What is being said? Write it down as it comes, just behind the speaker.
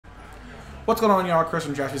What's going on, y'all? Chris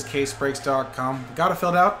from DraftKeysCaseBreaks.com. Got it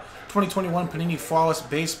filled out. 2021 Panini Flawless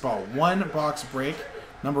Baseball. One box break.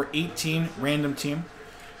 Number 18, random team.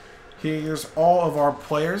 Here's all of our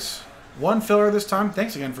players. One filler this time.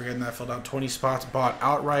 Thanks again for getting that filled out. 20 spots bought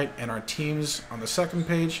outright. And our teams on the second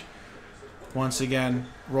page. Once again,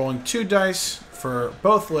 rolling 2 dice for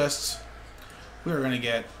both lists. We are going to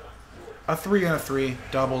get a 3 and a 3.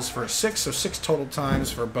 Doubles for 6. So 6 total times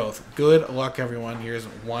for both. Good luck, everyone. Here's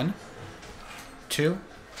 1, 2,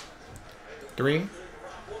 3,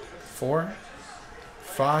 4,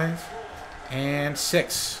 5, and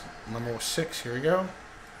 6. Number 6, here we go.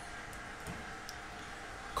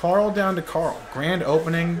 Carl down to Carl. Grand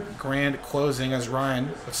opening, grand closing as Ryan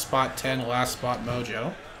with spot 10, last spot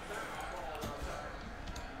mojo.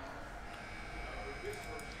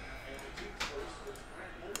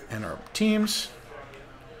 And our teams,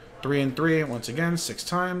 3 and 3, once again, 6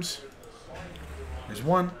 times. Here's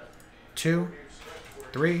 1, 2,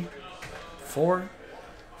 3, 4,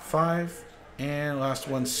 5, and last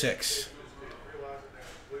one 6.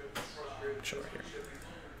 Show it here.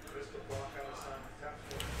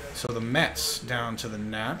 So the Mets down to the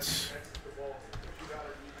Nats.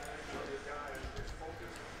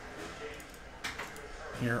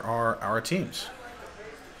 Here are our teams.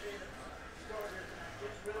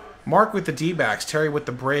 Mark with the D-backs, Terry with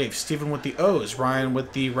the Braves, Steven with the O's, Ryan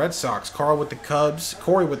with the Red Sox, Carl with the Cubs,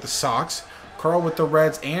 Corey with the Sox, Carl with the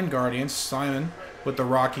Reds and Guardians, Simon with the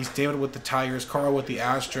Rockies, David with the Tigers, Carl with the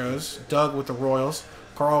Astros, Doug with the Royals,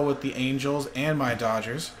 Carl with the Angels and my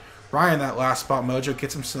Dodgers. Ryan, that last spot mojo,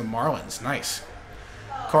 gets him to the Marlins. Nice.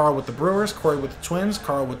 Carl with the Brewers, Corey with the Twins,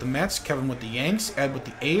 Carl with the Mets, Kevin with the Yanks, Ed with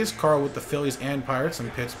the A's, Carl with the Phillies and Pirates,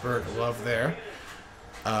 and Pittsburgh love there.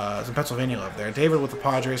 Some Pennsylvania love there. David with the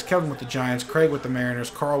Padres, Kevin with the Giants, Craig with the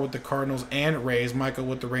Mariners, Carl with the Cardinals and Rays, Michael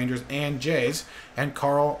with the Rangers and Jays, and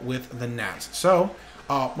Carl with the Nats. So,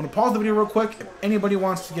 I'm going to pause the video real quick. If anybody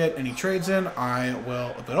wants to get any trades in, I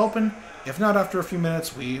will leave it open. If not, after a few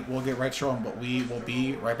minutes, we will get right strong, but we will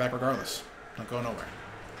be right back regardless. Not going nowhere.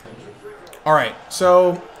 Alright,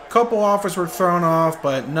 so a couple offers were thrown off,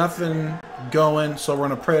 but nothing going, so we're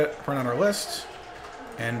going to print out our list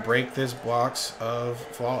and break this box of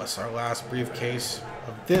Flawless, our last briefcase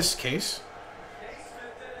of this case.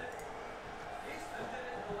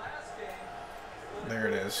 There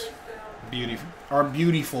it is. Beautiful. Our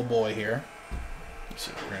beautiful boy here. Let's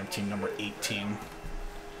see, random team number 18.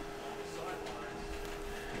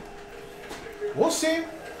 We'll see. I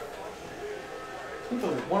think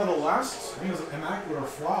one of the last, I think it was Immaculate or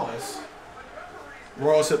Flawless.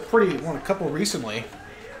 Royals hit a couple recently.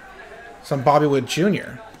 Some Bobby Wood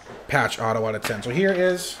Jr. patch auto out of 10. So here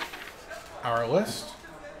is our list,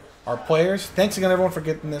 our players. Thanks again, everyone, for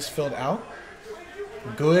getting this filled out.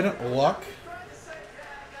 Good luck.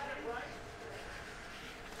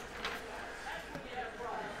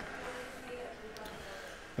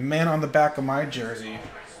 The man on the back of my jersey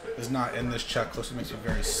is not in this checklist. It makes me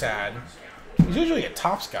very sad. He's usually a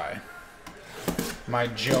Topps guy. My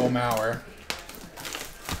Joe Mauer.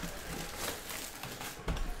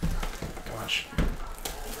 Gosh.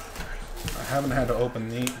 I haven't had to open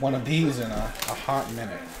one of these in a hot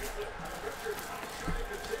minute.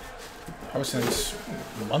 Probably since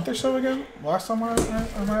a month or so ago. Last time I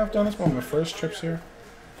might have done this, one of my first trips here.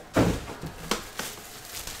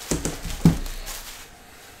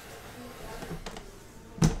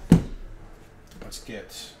 Let's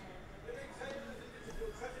get...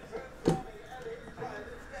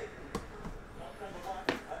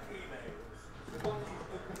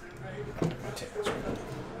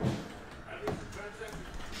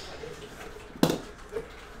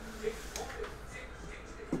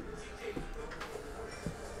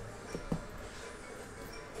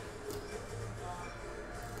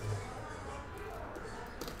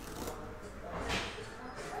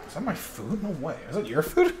 Is that my food? No way. Is that your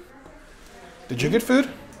food? Did you get food?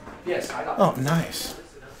 Yes, I got food. Oh, food. nice.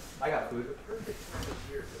 I got food.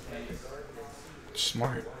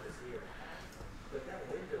 Smart.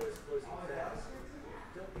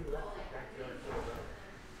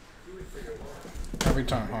 Every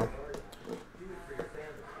time, huh?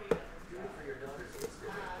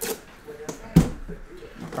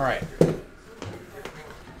 All right.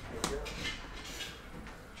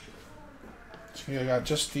 So I got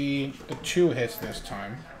just the 2 hits this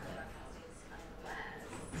time.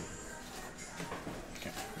 Okay.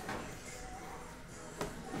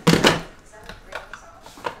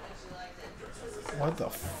 What the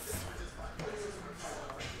f...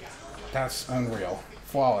 That's unreal.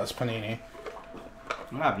 Flawless, Panini.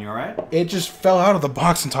 What happened? You alright? It just fell out of the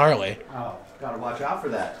box entirely. Oh, gotta watch out for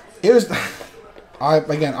that. It was...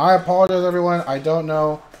 Again, I apologize, everyone. I don't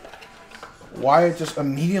know why it just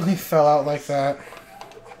immediately fell out like that.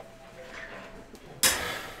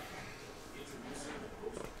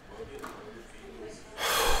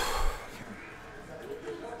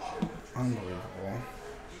 Unbelievable.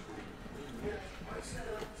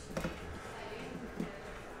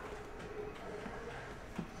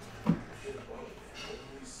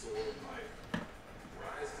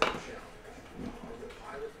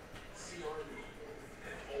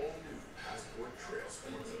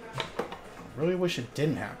 Really wish it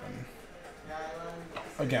didn't happen.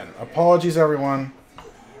 Again, apologies, everyone.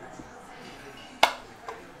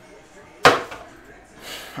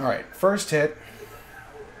 All right, first hit.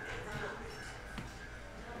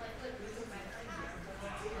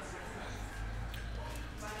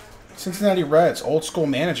 Cincinnati Reds, old school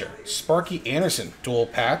manager, Sparky Anderson, dual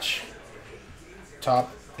patch.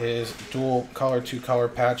 Top is dual color, 2-color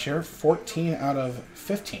patch here, 14 out of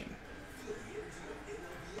 15.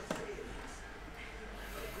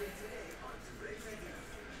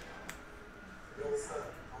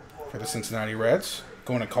 For the Cincinnati Reds,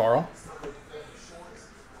 going to Carl.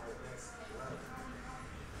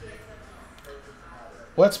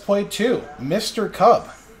 Let's play 2, Mr. Cub.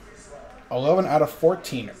 11 out of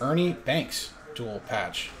 14, Ernie Banks, dual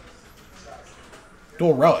patch.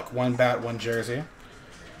 Dual relic, 1 bat, 1 jersey.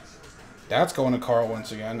 That's going to Carl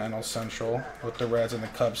once again. NL Central with the Reds and the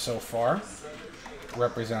Cubs so far.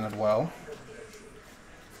 Represented well.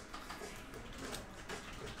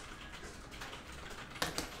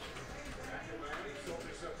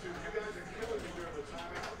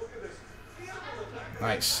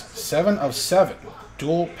 Nice. 7 of 7,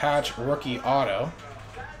 dual patch rookie auto.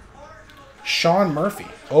 Sean Murphy,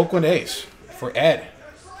 Oakland A's for Ed.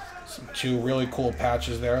 Some 2 really cool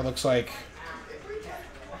patches there. Looks like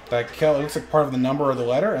that looks like part of the number or the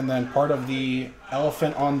letter, and then part of the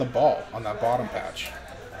elephant on the ball on that bottom patch.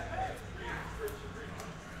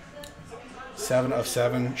 7 of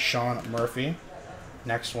 7, Sean Murphy.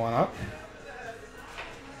 Next one up.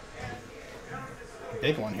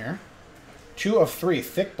 Big one here. 2 of 3,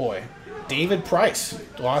 thick boy, David Price,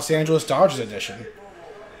 Los Angeles Dodgers edition.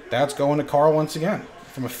 That's going to Carl once again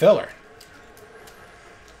from a filler.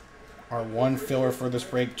 Our 1 filler for this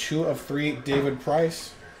break, 2 of 3, David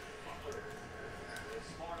Price.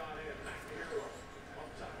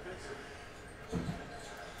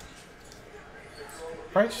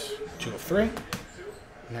 Price, 2 of 3.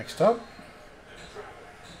 Next up.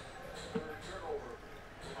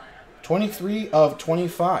 23 of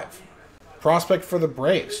 25. Prospect for the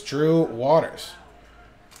Braves, Drew Waters.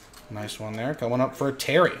 Nice one there. Going up for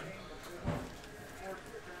Terry.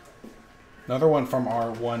 Another one from our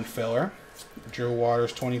 1 filler. Drew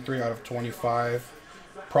Waters, 23 out of 25.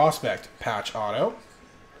 Prospect patch auto.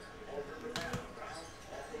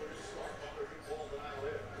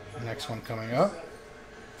 Next one coming up.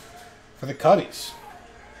 For the Cubbies,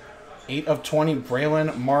 8 of 20,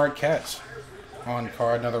 Braylon Marquez. On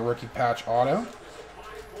card, another rookie patch auto.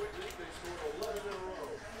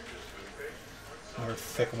 Another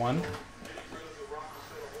thick one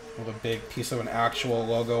with a big piece of an actual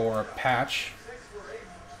logo or a patch.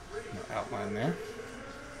 Outline there.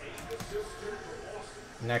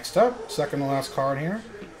 Next up, second to last card here.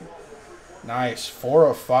 Nice, 4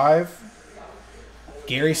 of 5.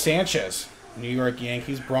 Gary Sanchez, New York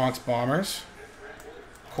Yankees, Bronx Bombers.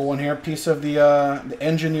 Cool one here, piece of the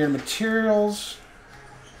engineered materials.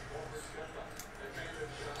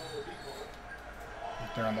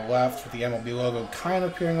 There on the left with the MLB logo kind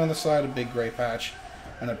of appearing on the side, a big gray patch,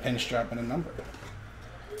 and a pinstripe and a number.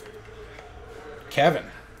 Kevin.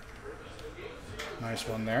 Nice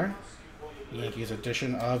one there. Yankees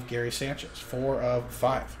edition of Gary Sanchez, 4 of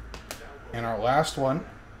 5. And our last one.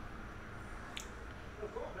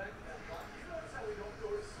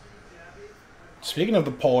 Speaking of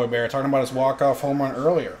the Polar Bear, talking about his walk-off home run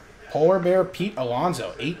earlier. Polar Bear Pete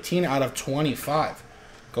Alonso, 18 out of 25.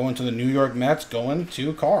 Going to the New York Mets, going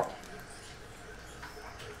to Carl.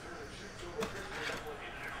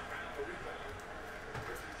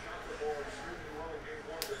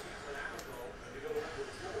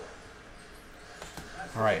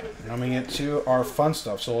 All right, now we get to our fun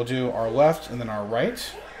stuff. So we'll do our left and then our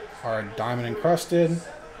right. Our diamond encrusted.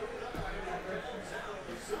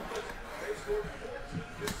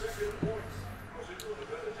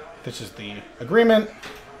 This is the agreement.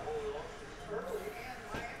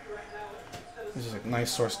 This is a nice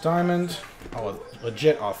source diamond. A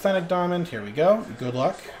legit authentic diamond. Here we go. Good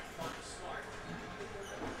luck.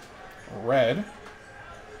 Red.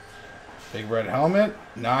 Big red helmet.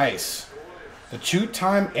 Nice. The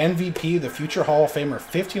two-time MVP, the future Hall of Famer,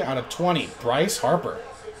 15 out of 20, Bryce Harper.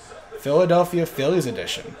 Philadelphia Phillies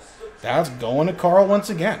edition. That's going to Carl once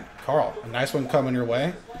again. Carl, a nice one coming your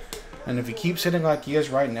way. And if he keeps hitting like he is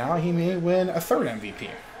right now, he may win a third MVP.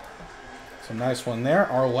 So nice one there.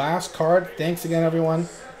 Our last card. Thanks again, everyone,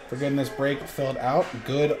 for getting this break filled out.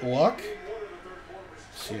 Good luck.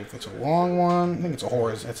 Let's see if it's a long one. I think it's a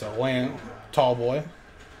horse. It's a tall boy.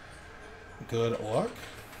 Good luck.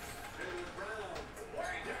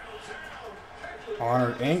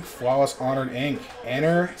 Honored ink, flawless honored ink.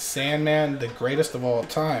 Enter Sandman, the greatest of all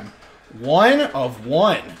time. 1 of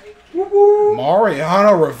 1.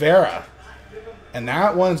 Mariano Rivera. And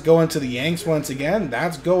that one's going to the Yanks once again.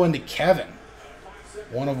 That's going to Kevin.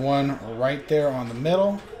 1 of 1 right there on the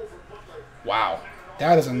middle. Wow.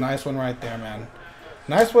 That is a nice one right there, man.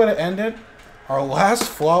 Nice way to end it. Our last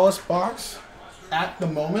flawless box at the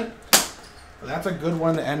moment. That's a good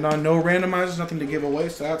one to end on. No randomizers, nothing to give away.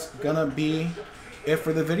 So that's going to be it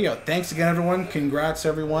for the video. Thanks again, everyone. Congrats,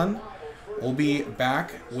 everyone. We'll be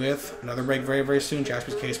back with another break very, very soon.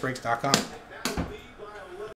 JaspysCaseBreaks.com.